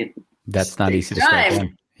that's not easy to start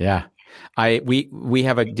doing. Yeah. We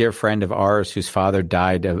have a dear friend of ours whose father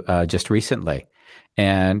died just recently,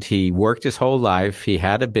 and he worked his whole life. He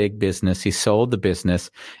had a big business. He sold the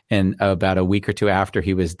business, and about a week or two after,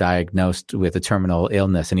 he was diagnosed with a terminal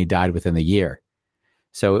illness, and he died within a year.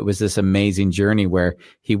 So it was this amazing journey where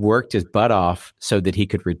he worked his butt off so that he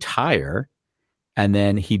could retire, and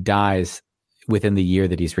then he dies within the year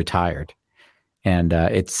that he's retired. And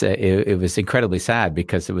it was incredibly sad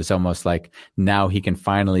because it was almost like now he can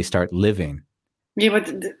finally start living. Yeah,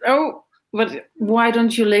 but why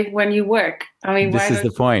don't you live when you work? I mean, this is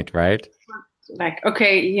the point, right? Like,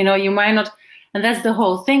 okay, you might not, and that's the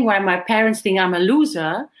whole thing why my parents think I'm a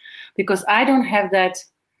loser, because I don't have that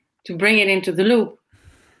to bring it into the loop.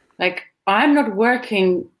 Like, I'm not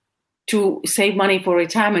working to save money for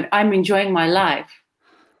retirement. I'm enjoying my life.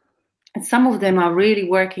 And some of them are really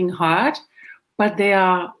working hard, but they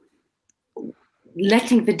are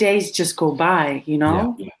letting the days just go by,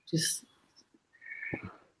 Yeah.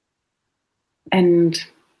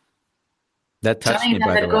 That touched me,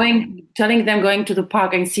 by the way. Telling them going to the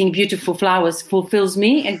park and seeing beautiful flowers fulfills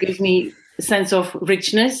me and gives me a sense of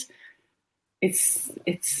richness.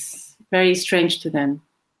 It's very strange to them.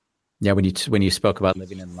 Yeah, when you spoke about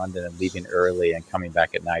living in London and leaving early and coming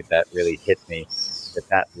back at night, that really hit me.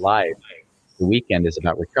 That life, the weekend is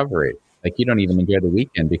about recovery. Like you don't even enjoy the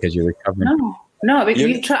weekend because you're recovering. No.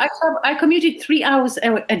 I commuted 3 hours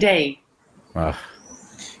a day.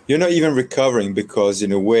 You're not even recovering because,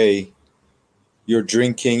 in a way, you're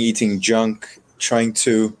drinking, eating junk, trying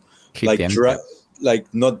to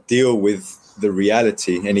not deal with the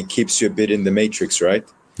reality, and it keeps you a bit in the matrix, right?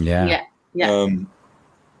 Yeah.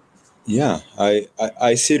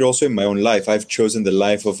 I see it also in my own life. I've chosen the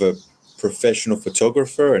life of a professional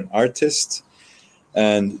photographer, an artist,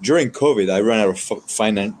 and during COVID, I ran out of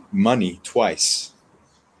money twice.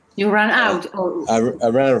 You ran out? I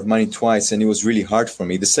ran out of money twice, and it was really hard for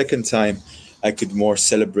me. The second time, I could more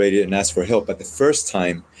celebrate it and ask for help. But the first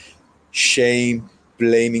time, shame,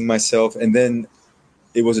 blaming myself, and then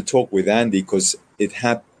it was a talk with Andy because it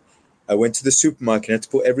happened. I went to the supermarket and I had to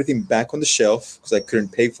put everything back on the shelf because I couldn't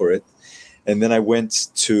pay for it. And then I went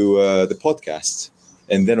to the podcast.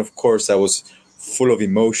 And then, of course, I was full of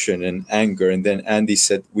emotion and anger. And then Andy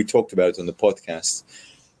said, we talked about it on the podcast.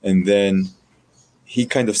 And then he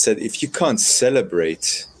kind of said, if you can't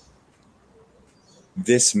celebrate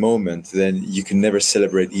this moment, then you can never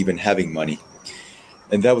celebrate even having money.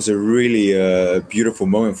 And that was a really beautiful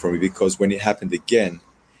moment for me because when it happened again,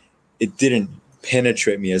 it didn't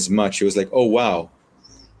penetrate me as much. It was like, oh, wow,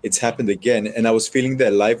 it's happened again. And I was feeling the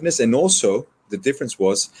aliveness. And also the difference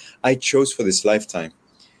was I chose for this lifetime.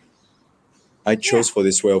 I chose for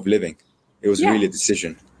this way of living. It was really a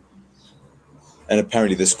decision. And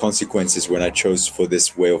apparently there's consequences when I chose for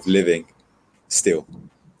this way of living still.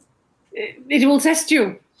 It will test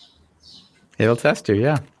you. It'll test you,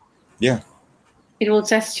 yeah. Yeah. It will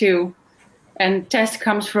test you. And test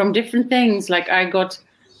comes from different things. Like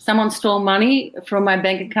someone stole money from my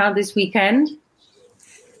bank account this weekend.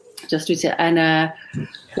 Just to say, and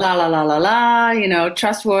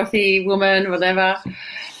trustworthy woman, whatever.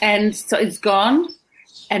 And so it's gone.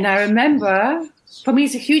 And I remember, for me,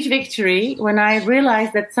 it's a huge victory when I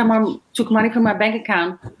realized that someone took money from my bank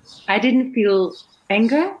account. I didn't feel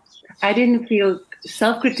anger. I didn't feel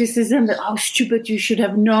self-criticism that, oh, stupid, you should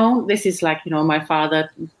have known. This is like, my father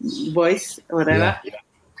voice or whatever. Yeah.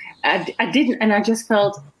 I didn't. And I just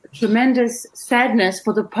felt tremendous sadness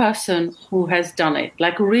for the person who has done it.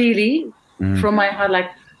 Like really from my heart, like,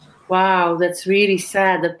 wow, that's really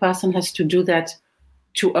sad. The person has to do that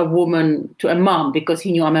to a woman, to a mom, because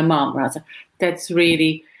he knew I'm a mom, rather. That's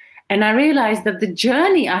really, and I realized that the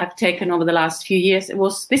journey I have taken over the last few years,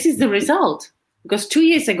 this is the result. Because 2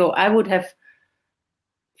 years ago, I would have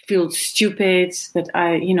feel stupid, that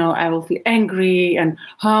I will feel angry, and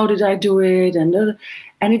how did I do it? And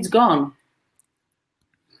it's gone.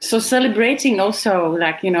 So celebrating also,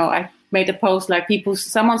 like, I made a post like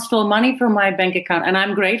someone stole money from my bank account and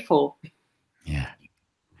I'm grateful. Yeah.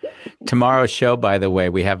 Tomorrow's show, by the way,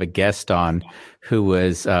 we have a guest on who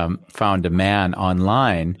was found a man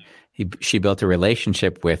online. She built a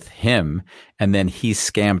relationship with him and then he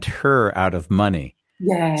scammed her out of money.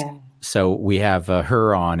 Yeah. So we have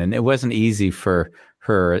her on, and it wasn't easy for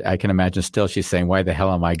her. I can imagine still she's saying, why the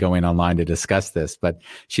hell am I going online to discuss this? But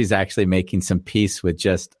she's actually making some peace with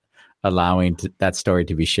just allowing that story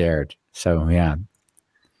to be shared. So, yeah.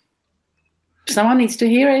 Someone needs to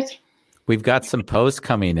hear it. We've got some posts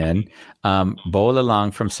coming in. Bola Lang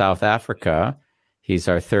from South Africa. He's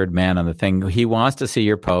our third man on the thing. He wants to see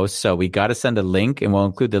your post. So we got to send a link, and we'll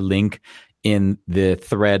include the link in the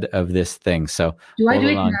thread of this thing. So do I do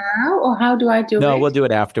it now, or how do I do it? No, we'll do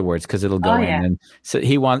it afterwards because it'll go in. Yeah. And so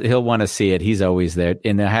he'll want to see it. He's always there.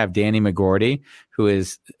 And I have Danny McGordy, who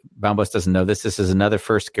is, Bambos doesn't know this. This is another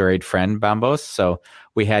first grade friend, Bambos. So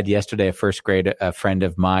we had yesterday a first grade friend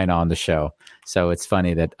of mine on the show. So it's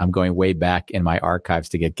funny that I'm going way back in my archives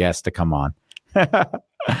to get guests to come on.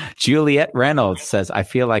 Juliet Reynolds says, I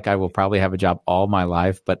feel like I will probably have a job all my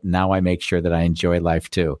life, but now I make sure that I enjoy life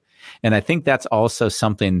too. And I think that's also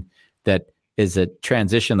something that is a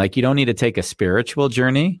transition. Like, you don't need to take a spiritual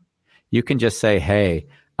journey. You can just say, hey,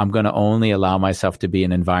 I'm going to only allow myself to be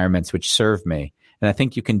in environments which serve me. And I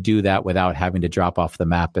think you can do that without having to drop off the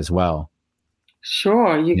map as well.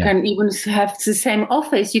 Sure. You can even have the same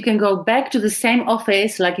office. You can go back to the same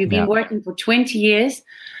office like you've been working for 20 years.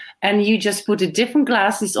 And you just put the different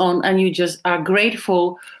glasses on and you just are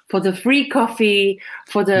grateful for the free coffee,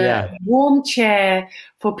 for the warm chair,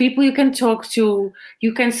 for people you can talk to.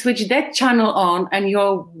 You can switch that channel on and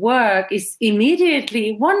your work is immediately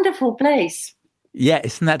a wonderful place. Yeah,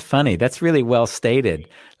 isn't that funny? That's really well stated.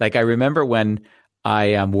 Like I remember when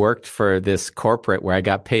I worked for this corporate where I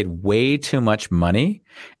got paid way too much money,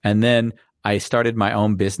 and then I started my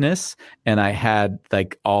own business, and I had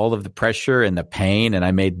like all of the pressure and the pain, and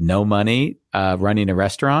I made no money running a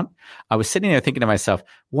restaurant. I was sitting there thinking to myself,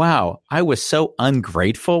 wow, I was so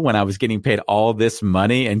ungrateful when I was getting paid all this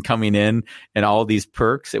money and coming in and all these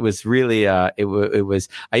perks. It was really, it was,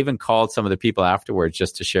 I even called some of the people afterwards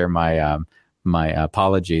just to share my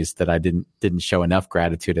apologies that I didn't show enough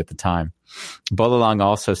gratitude at the time. Bolalong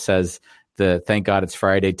also says the Thank God It's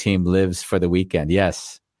Friday team lives for the weekend.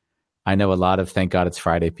 Yes. I know a lot of Thank God It's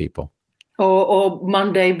Friday people. Or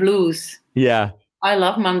Monday blues. Yeah. I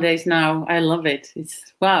love Mondays now. I love it.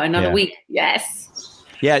 It's another week. Yes.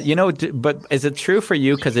 Yeah, but is it true for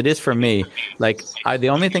you? Because it is for me. Like the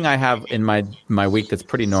only thing I have in my week that's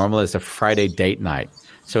pretty normal is a Friday date night.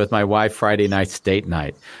 So with my wife, Friday night's date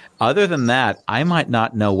night. Other than that, I might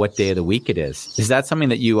not know what day of the week it is. Is that something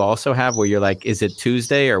that you also have where you're like, is it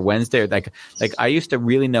Tuesday or Wednesday? Or like I used to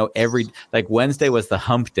really know like Wednesday was the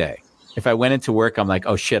hump day. If I went into work, I'm like,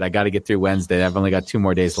 oh shit, I got to get through Wednesday. I've only got 2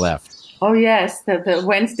 more days left. Oh yes, the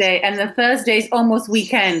Wednesday and the Thursday is almost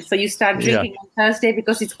weekend. So you start drinking on Thursday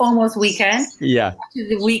because it's almost weekend. Yeah.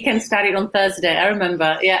 The weekend started on Thursday. I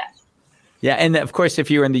remember. Yeah. Yeah. And of course,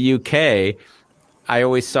 if you were in the UK, I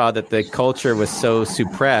always saw that the culture was so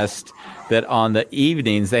suppressed that on the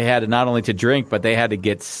evenings they had not only to drink, but they had to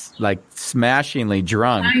get like smashingly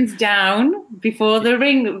drunk. Lines down before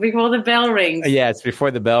the bell rings. Yeah, it's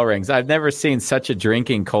before the bell rings. I've never seen such a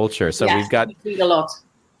drinking culture. So we drink a lot.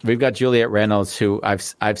 We've got Juliet Reynolds, who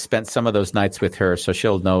I've spent some of those nights with her, so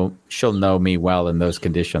she'll know me well in those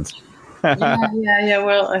conditions. Yeah.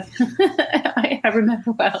 Well, I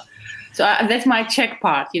remember well. So that's my Czech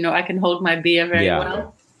part. I can hold my beer very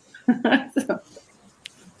well. So.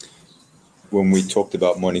 When we talked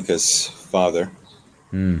about Monika's father,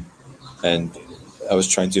 and I was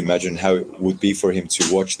trying to imagine how it would be for him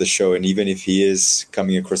to watch the show, and even if he is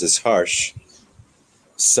coming across as harsh,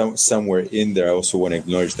 somewhere in there, I also want to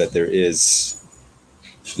acknowledge that there is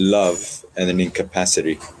love and an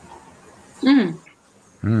incapacity. Yeah,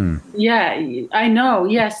 I know.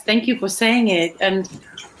 Yes, thank you for saying it. And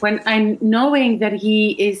when I'm knowing that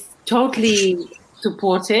he is totally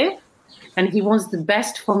supportive and he wants the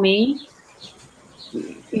best for me,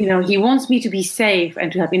 he wants me to be safe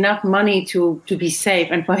and to have enough money to be safe.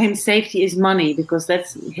 And for him, safety is money because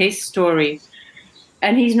that's his story.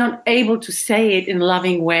 And he's not able to say it in a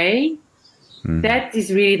loving way. That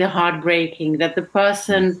is really the heartbreaking, that the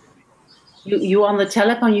person, you on the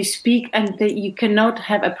telephone, you speak and you cannot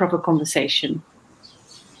have a proper conversation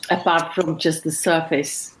apart from just the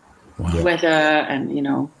surface, weather and,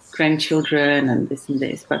 grandchildren and this and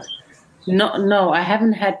this. But no,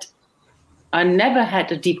 I never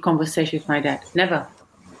had a deep conversation with my dad. Never.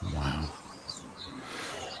 Wow.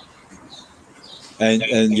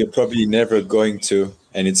 And you're probably never going to,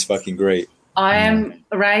 and it's fucking great. I am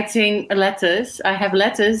writing letters. I have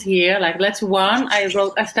letters here, like letter 1. I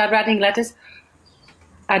started writing letters.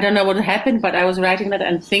 I don't know what happened, but I was writing that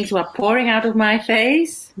and things were pouring out of my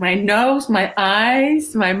face, my nose, my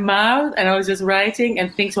eyes, my mouth, and I was just writing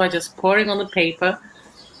and things were just pouring on the paper.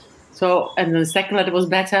 So, and the second letter was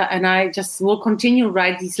better, and I just will continue to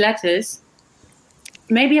write these letters.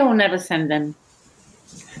 Maybe I will never send them.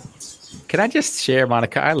 Can I just share,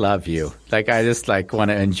 Monika? I love you. Like, I just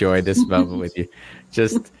want to enjoy this moment with you.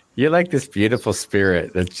 Just, you're like this beautiful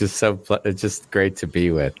spirit. It's just great to be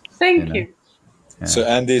with. Thank you. Yeah. So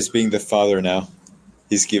Andy is being the father now.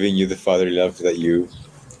 He's giving you the fatherly love that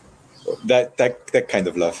kind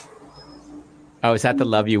of love. Oh, is that the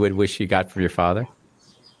love you would wish you got from your father?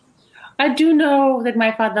 I do know that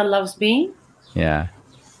my father loves me. Yeah.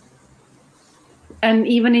 And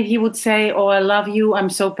even if he would say, oh, I love you,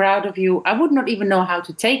 I'm so proud of you, I would not even know how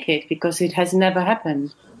to take it because it has never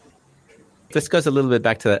happened. This goes a little bit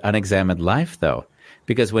back to that unexamined life, though,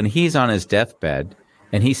 because when he's on his deathbed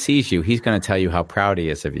and he sees you, he's going to tell you how proud he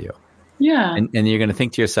is of you. Yeah. And you're going to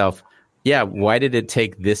think to yourself, yeah, why did it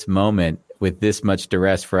take this moment with this much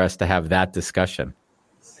duress for us to have that discussion?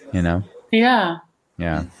 Yeah.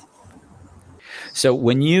 Yeah. So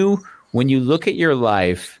when you look at your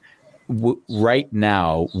life right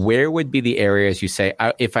now, where would be the areas you say,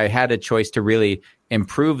 if I had a choice to really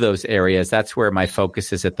improve those areas, that's where my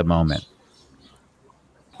focus is at the moment?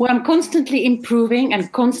 Well, I'm constantly improving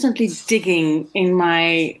and constantly digging in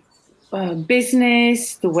my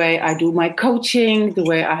business, the way I do my coaching, the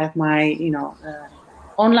way I have my,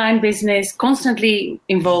 online business, constantly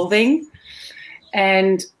evolving.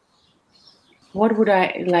 And what would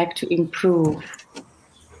I like to improve?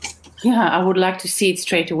 Yeah, I would like to see it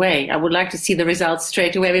straight away. I would like to see the results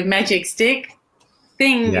straight away with magic stick.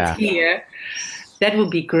 Thing Yeah. here. That would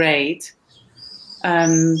be great.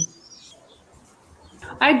 I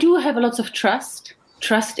do have lots of trust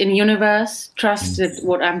in universe, trust that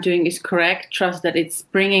what I'm doing is correct, trust that it's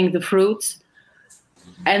bringing the fruits.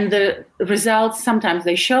 And the results, sometimes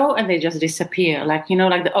they show and they just disappear. Like,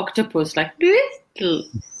 like the octopus, like, so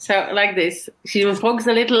like this. She pokes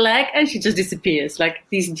a little leg and she just disappears, like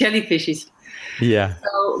these jellyfishes. Yeah.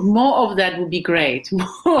 So more of that would be great.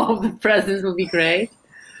 More of the presence would be great.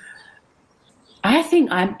 I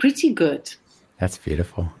think I'm pretty good. That's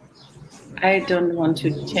beautiful. I don't want to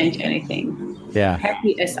change anything. Yeah.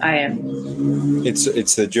 Happy as I am.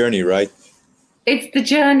 It's the journey, right? It's the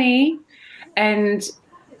journey, and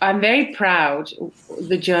I'm very proud of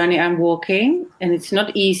the journey I'm walking, and it's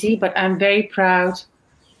not easy, but I'm very proud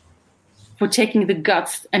for taking the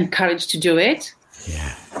guts and courage to do it.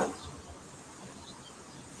 Yeah.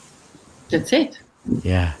 That's it.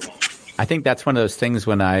 Yeah. I think that's one of those things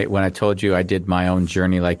when I told you I did my own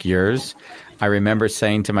journey like yours, I remember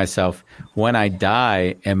saying to myself, when I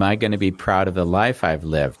die, am I going to be proud of the life I've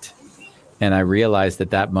lived? And I realized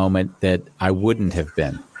at that moment that I wouldn't have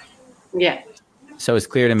been. Yeah. So it's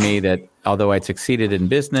clear to me that although I'd succeeded in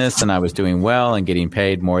business and I was doing well and getting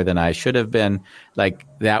paid more than I should have been, like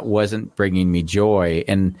that wasn't bringing me joy.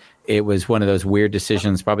 And it was one of those weird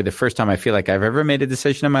decisions, probably the first time I feel like I've ever made a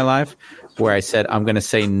decision in my life where I said, I'm going to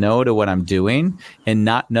say no to what I'm doing and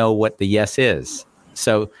not know what the yes is.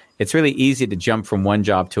 So it's really easy to jump from one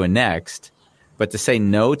job to a next, but to say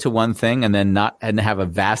no to one thing and then not and have a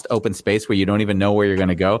vast open space where you don't even know where you're going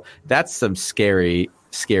to go, that's some scary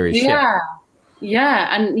shit.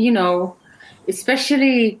 Yeah. And,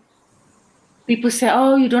 especially people say,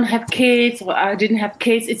 oh, you don't have kids, or I didn't have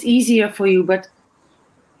kids. It's easier for you. But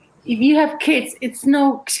if you have kids, it's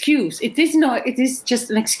no excuse. It is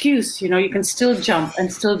just an excuse. You can still jump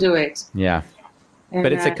and still do it. Yeah. And,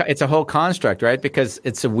 but it's a whole construct, right? Because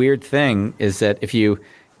it's a weird thing is that if you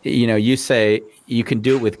say you can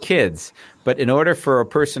do it with kids, but in order for a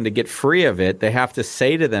person to get free of it, they have to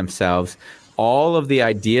say to themselves, all of the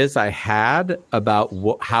ideas I had about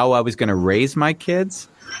how I was going to raise my kids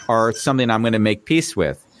are something I'm going to make peace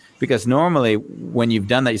with. Because normally when you've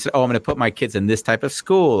done that, you say, oh, I'm going to put my kids in this type of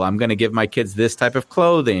school. I'm going to give my kids this type of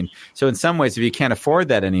clothing. So in some ways, if you can't afford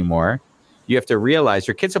that anymore, you have to realize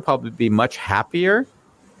your kids will probably be much happier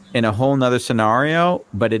in a whole nother scenario,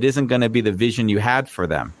 but it isn't going to be the vision you had for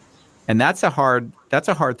them. And that's a hard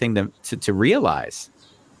thing to realize.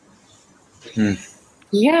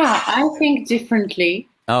 Yeah, I think differently.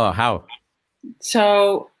 Oh, how?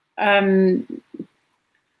 So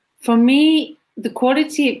for me, the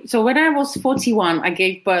quality. So when I was 41, I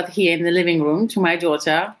gave birth here in the living room to my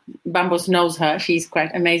daughter. Bambos knows her. She's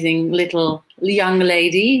quite amazing little young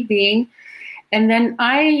lady being. And then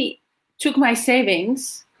I took my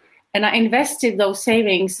savings and I invested those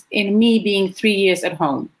savings in me being 3 years at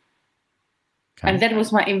home. Okay. And that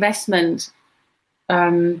was my investment.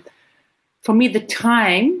 For me, the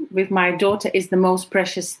time with my daughter is the most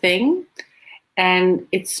precious thing. And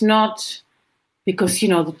it's not because,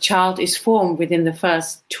 the child is formed within the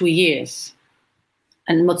first 2 years.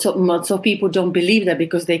 And lots of people don't believe that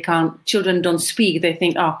because children don't speak. They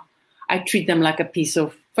think, oh, I treat them like a piece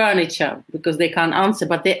of furniture because they can't answer,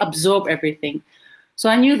 but they absorb everything. So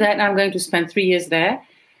I knew that I'm going to spend 3 years there.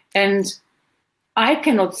 And I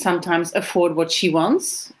cannot sometimes afford what she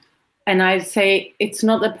wants. And I say it's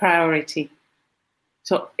not a priority.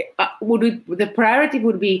 So the priority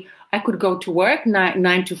would be I could go to work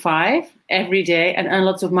 9 to 5 every day and earn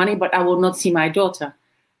lots of money, but I will not see my daughter.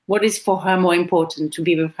 What is for her more important, to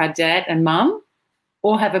be with her dad and mom,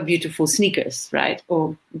 or have a beautiful sneakers, right?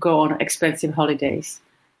 Or go on expensive holidays.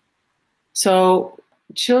 So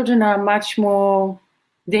children are much more,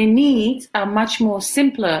 their needs are much more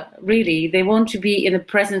simpler, really. They want to be in the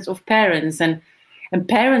presence of parents, and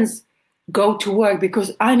parents go to work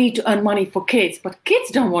because I need to earn money for kids. But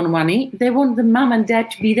kids don't want money. They want the mom and dad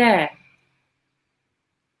to be there.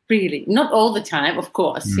 Really. Not all the time, of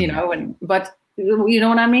course, but you know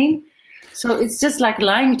what I mean? So it's just like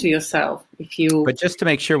lying to yourself But just to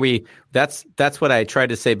make sure that's what I tried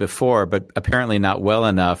to say before, but apparently not well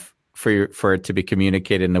enough for it to be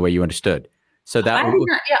communicated in the way you understood. So that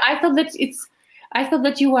I thought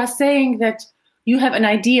that you were saying that you have an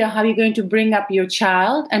idea how you're going to bring up your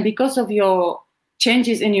child, and because of your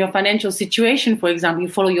changes in your financial situation, for example, you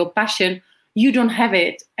follow your passion, you don't have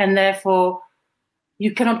it, and therefore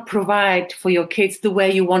you cannot provide for your kids the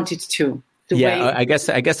way you wanted to. I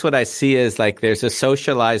guess what I see is like there's a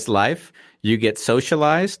socialized life. You get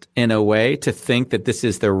socialized in a way to think that this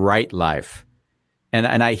is the right life.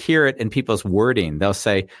 And I hear it in people's wording. They'll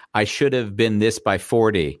say, I should have been this by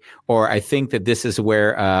 40. Or I think that this is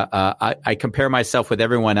where I compare myself with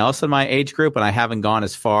everyone else in my age group, and I haven't gone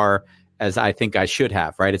as far as I think I should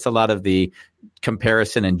have, right? It's a lot of the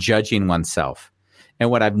comparison and judging oneself. And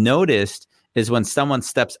what I've noticed is when someone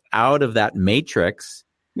steps out of that matrix,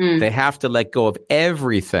 they have to let go of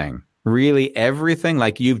everything, really everything,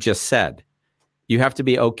 like you've just said. You have to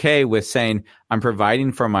be okay with saying, I'm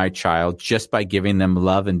providing for my child just by giving them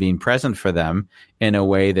love and being present for them in a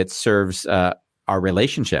way that serves our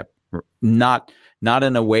relationship, not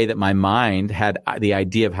in a way that my mind had the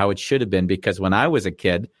idea of how it should have been. Because when I was a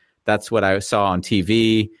kid, that's what I saw on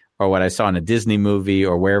TV or what I saw in a Disney movie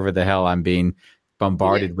or wherever the hell I'm being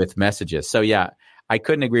bombarded with messages. So yeah, I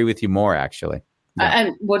couldn't agree with you more, actually. Yeah.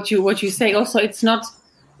 And what you say also, it's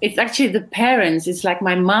actually the parents. It's like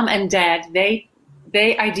my mom and dad,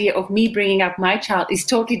 their idea of me bringing up my child is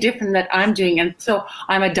totally different that I'm doing. And so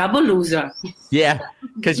I'm a double loser. Yeah,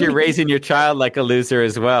 because you're raising your child like a loser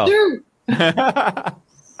as well. Have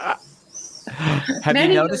you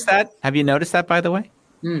noticed that? Have you noticed that, by the way?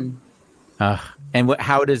 And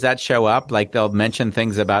how does that show up? Like they'll mention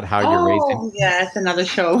things about how you're raising. Oh, yeah, it's another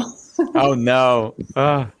show. Oh, no.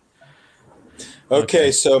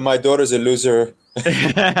 Okay, so my daughter's a loser.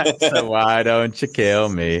 So why don't you kill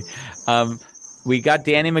me? We got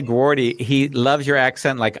Danny McGuarty. He loves your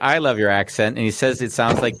accent like I love your accent. And he says it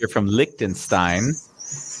sounds like you're from Liechtenstein.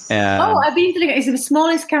 I've been to it's the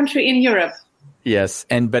smallest country in Europe. Yes.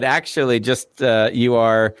 But actually just you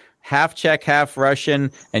are half Czech, half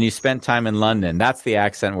Russian, and you spent time in London. That's the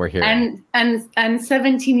accent we're hearing. And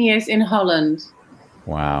 17 years in Holland.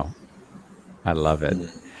 Wow. I love it.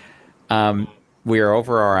 We are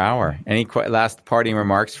over our hour. Any last parting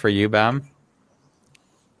remarks for you, Bam?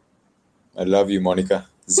 I love you, Monika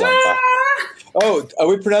Zampa. Oh, are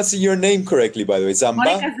we pronouncing your name correctly, by the way? Zampa?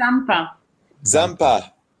 Monika Zampa.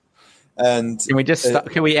 Zampa. And can we just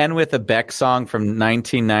can we end with a Beck song from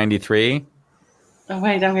 1993? Oh,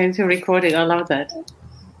 wait, I'm going to record it. I love that.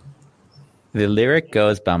 The lyric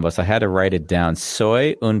goes, Bambos, I had to write it down.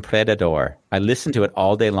 Soy un predador. I listened to it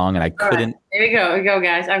all day long and I couldn't. Right. Here we go. Here we go,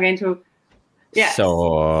 guys. I'm going to. Yeah. Soy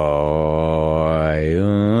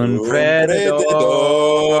un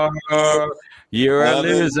predador. You're a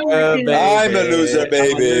loser, baby. I'm a loser,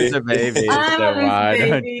 baby. So why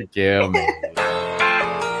don't you kill me?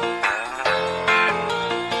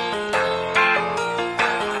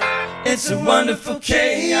 It's a wonderful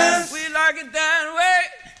chaos. We like it that way.